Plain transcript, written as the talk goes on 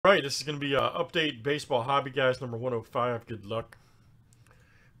Alright, this is going to be Update Baseball Hobby Guys number 105. Good luck.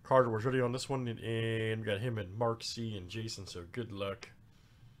 Carter was ready on this one, and we got him and Mark C and Jason, so good luck.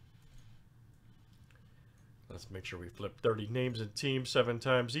 Let's make sure we flip 30 names and teams 7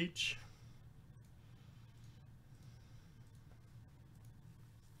 times each.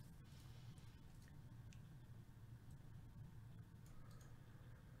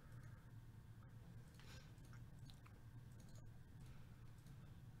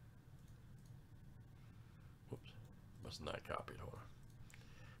 Not copied. Hold on.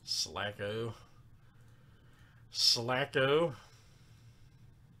 Slacko.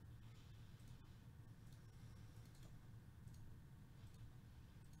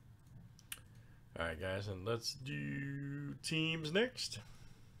 Alright, guys, and let's do teams next.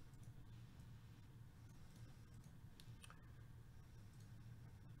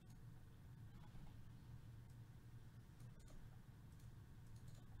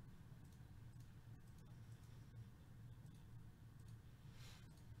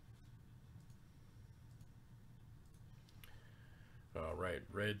 All right,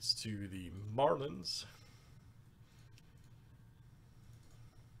 Reds to the Marlins.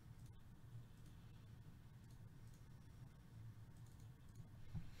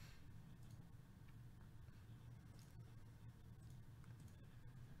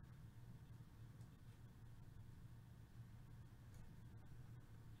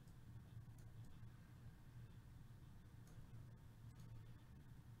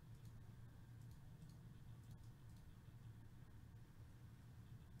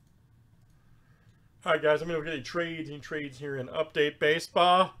 All right, guys, I'm going to get any trades here in Update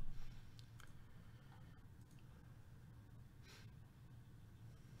Baseball.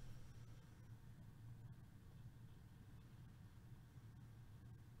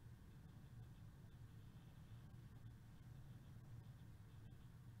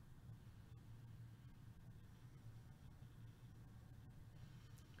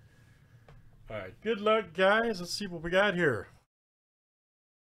 All right, good luck, guys. Let's see what we got here.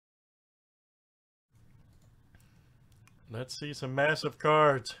 Let's see some massive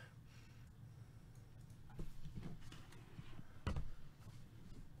cards.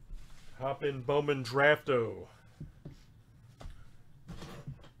 Hop in Bowman Drafto.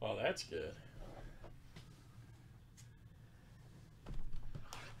 Oh, that's good.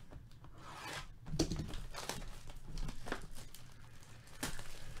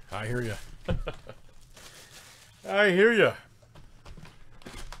 I hear you. I hear you.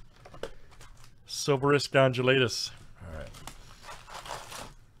 Silveris Gondolatus.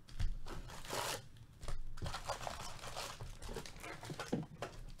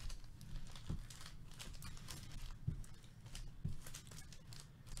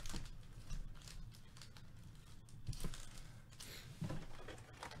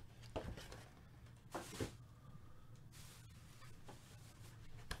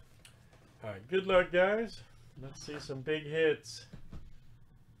 Alright, good luck, guys. Let's see some big hits.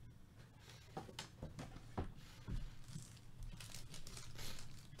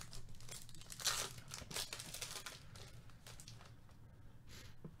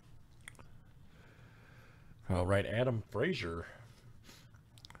 Alright, Adam Frazier.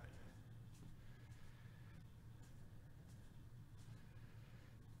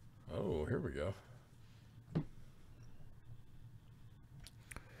 Oh, here we go.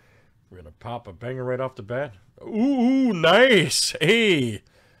 We're going to pop a banger right off the bat. Ooh, nice. Hey.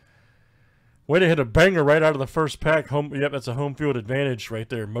 Way to hit a banger right out of the first pack. Yep, that's a home field advantage right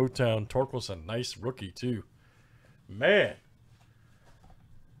there. Motown Torkelson. Nice rookie, too. Man.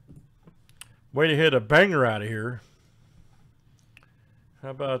 Way to hit a banger out of here. How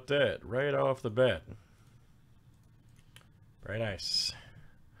about that? Right off the bat. Very nice.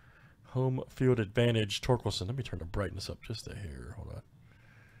 Home field advantage Torkelson. Let me turn the brightness up just a hair. Hold on.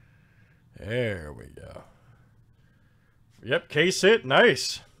 There we go. Yep, case hit.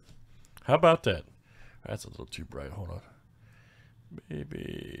 Nice. How about that? That's a little too bright. Hold on.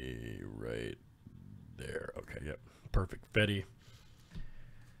 Maybe right there. Okay, yep. Perfect. Fetty.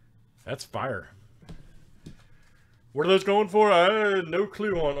 That's fire. What are those going for? I had no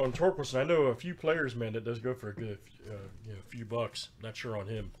clue on Torkelson. I know a few players, man, that does go for a good few bucks. Not sure on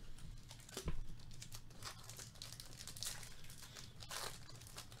him.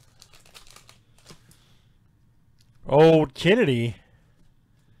 Old Kennedy.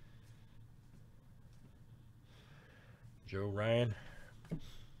 Joe Ryan.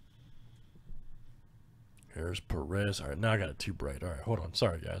 Here's Perez. All right, now I got it too bright. All right, hold on.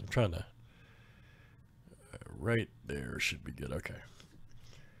 Sorry, guys. I'm trying to... right there should be good. Okay.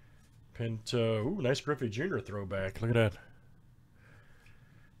 Pinto. Ooh, nice Griffey Jr. throwback. Look at that.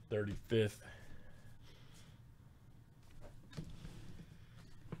 35th.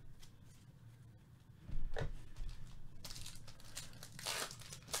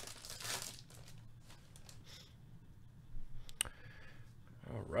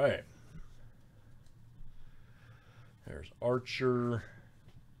 All right. There's Archer.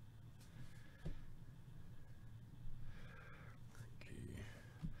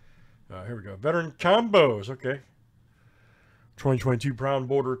 Here we go. Veteran combos. Okay. 2022 Brown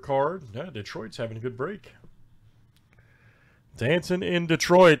Border card. Yeah, Detroit's having a good break. Dancing in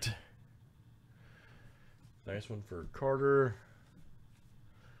Detroit. Nice one for Carter.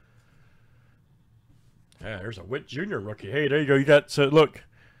 Yeah, there's a Witt Jr. rookie. Hey, there you go. You got, so look,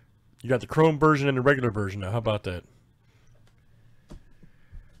 you got the chrome version and the regular version now. How about that?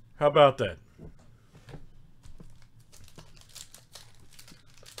 How about that?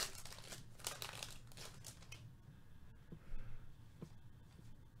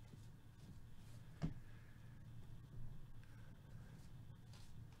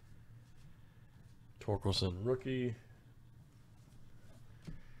 Torkelson rookie.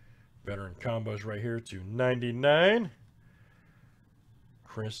 Veteran combos right here to 99.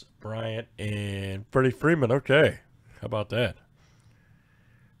 Chris Bryant and Freddie Freeman. Okay. How about that?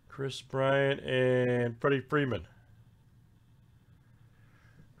 Chris Bryant and Freddie Freeman.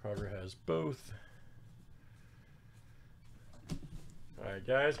 Carter has both. All right,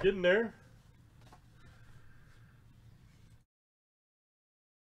 guys, get in there.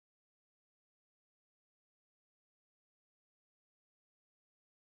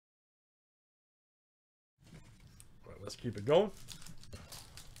 All right, let's keep it going.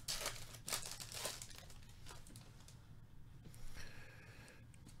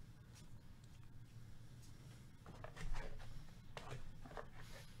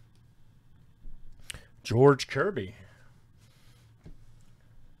 George Kirby.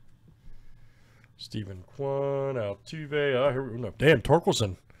 Stephen Kwan, Altuve. Oh, here we go. Damn,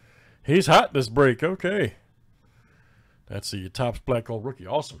 Torkelson. He's hot this break. Okay. That's the Topps Black Gold rookie.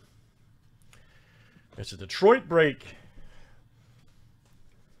 Awesome. It's a Detroit break.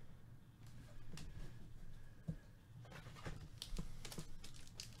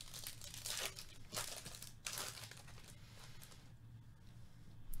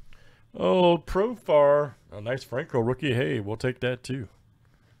 Oh, Profar. A nice Franco rookie. Hey, we'll take that too.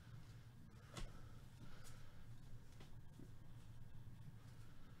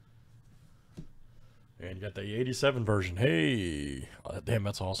 And you got the 87 version. Hey. Oh, damn,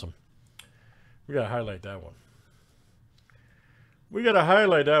 that's awesome. We got to highlight that one. We got to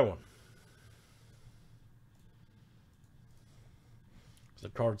highlight that one. The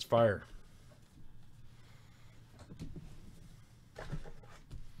card's fire.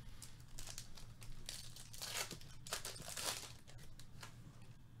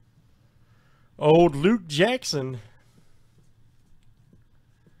 Old Luke Jackson.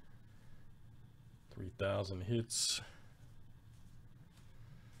 3,000 hits.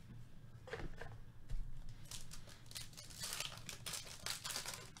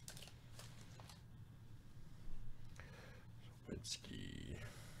 Winsky.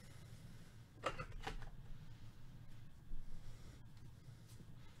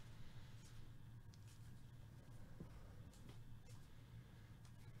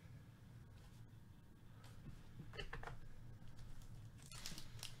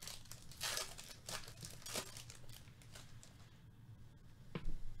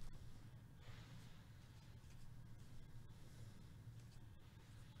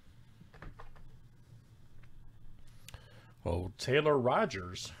 Oh, Taylor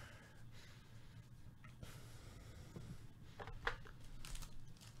Rogers.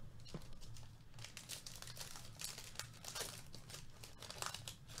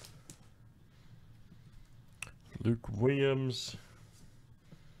 Luke Williams.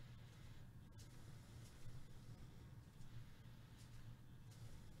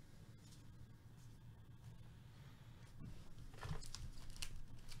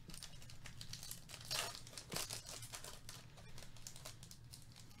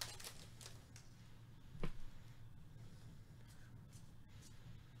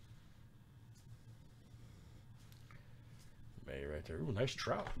 May right there. Ooh, nice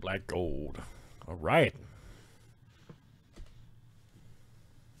Trout. Black gold. All right.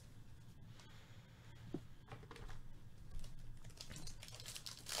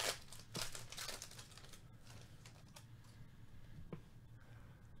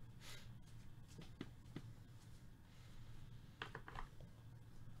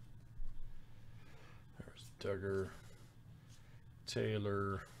 There's Duggar,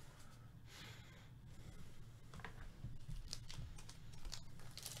 Taylor.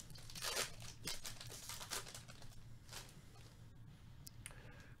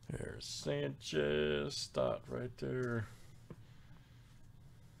 There's Sanchez, Stott right there.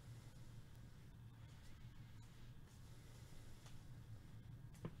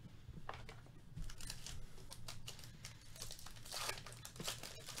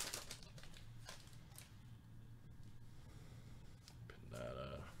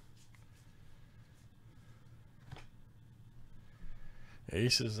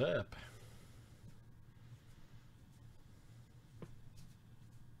 Aces up.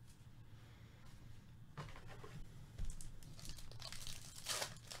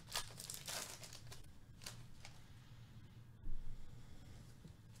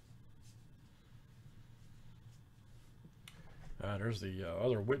 There's the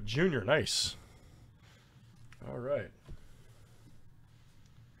other Witt Jr. Nice. All right.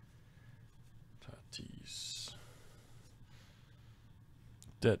 Tatis.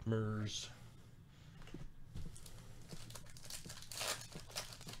 Detmers.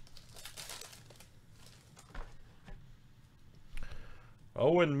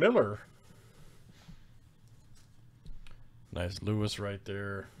 Owen Miller. Nice Lewis right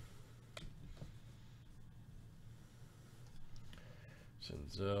there.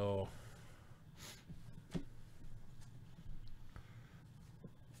 Senzel.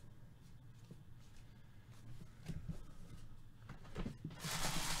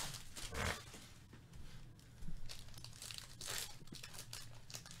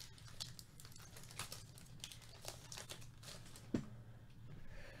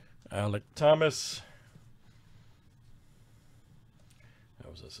 Alec Thomas.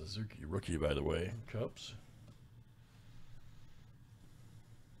 That was a Suzuki rookie, by the way. Cubs.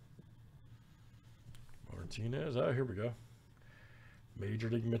 Martinez. Oh, here we go. Major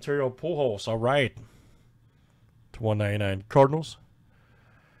League Material Pujols. All right. To 199 Cardinals.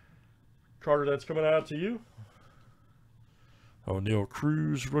 Carter, that's coming out to you. O'Neal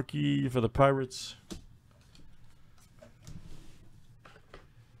Cruz, rookie for the Pirates.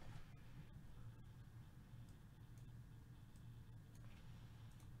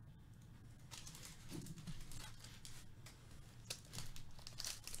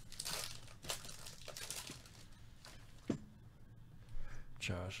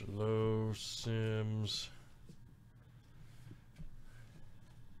 Josh Lowe, Sims.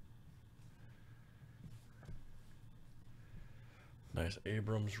 Nice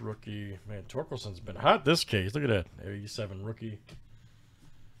Abrams rookie. Man, Torkelson's been hot this case. Look at that. 87 rookie.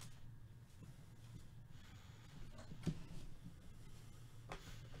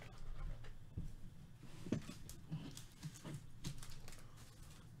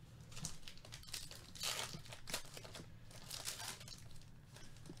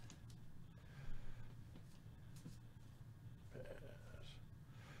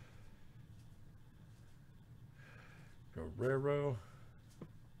 Guerrero.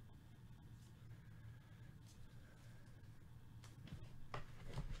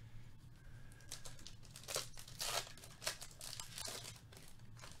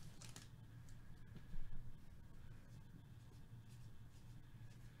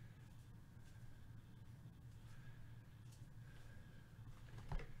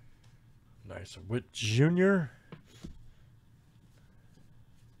 Nice Witt Jr.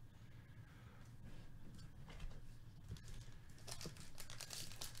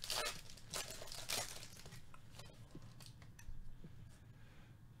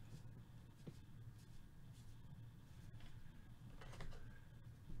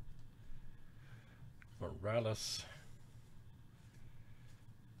 Morales.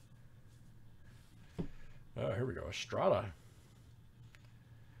 Oh, here we go. Estrada.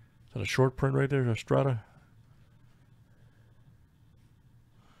 Is that a short print right there, Estrada?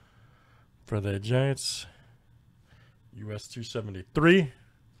 For the Giants. US 273.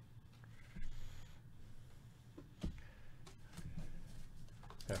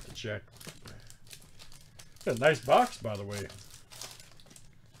 Have to check. A nice box, by the way.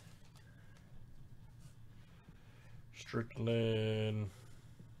 Strickland.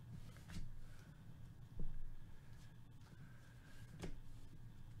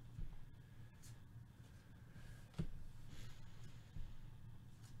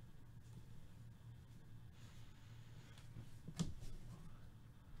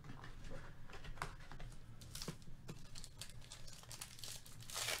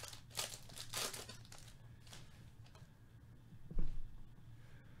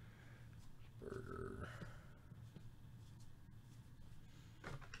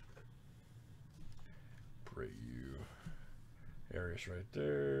 Arias right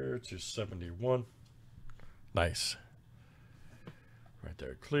there, 271. Nice. Right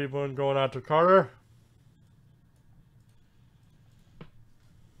there, Cleveland going out to Carter.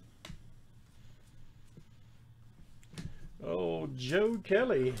 Joe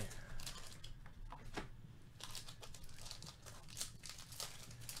Kelly.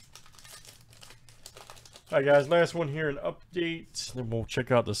 All right, guys, last one here, an update. Then we'll check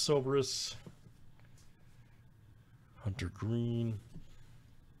out the Silverus. Hunter Green.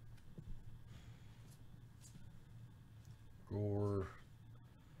 Gore.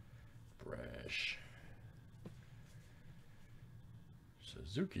 Brash.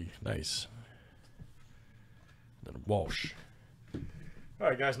 Suzuki, nice. Then Walsh. All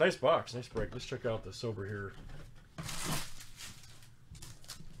right, guys, nice box, nice break. Let's check out the silver here.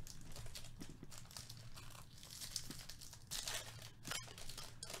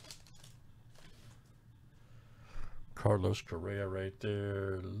 Carlos Correa right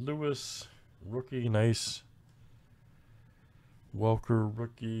there. Lewis, rookie, nice. Welker,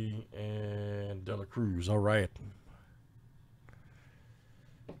 rookie, and De La Cruz. All right.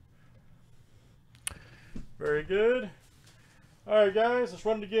 Very good. All right, guys, let's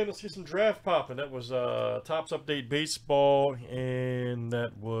run it again. Let's see some draft popping. That was Topps Update Baseball, and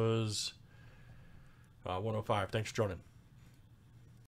that was 105. Thanks for joining.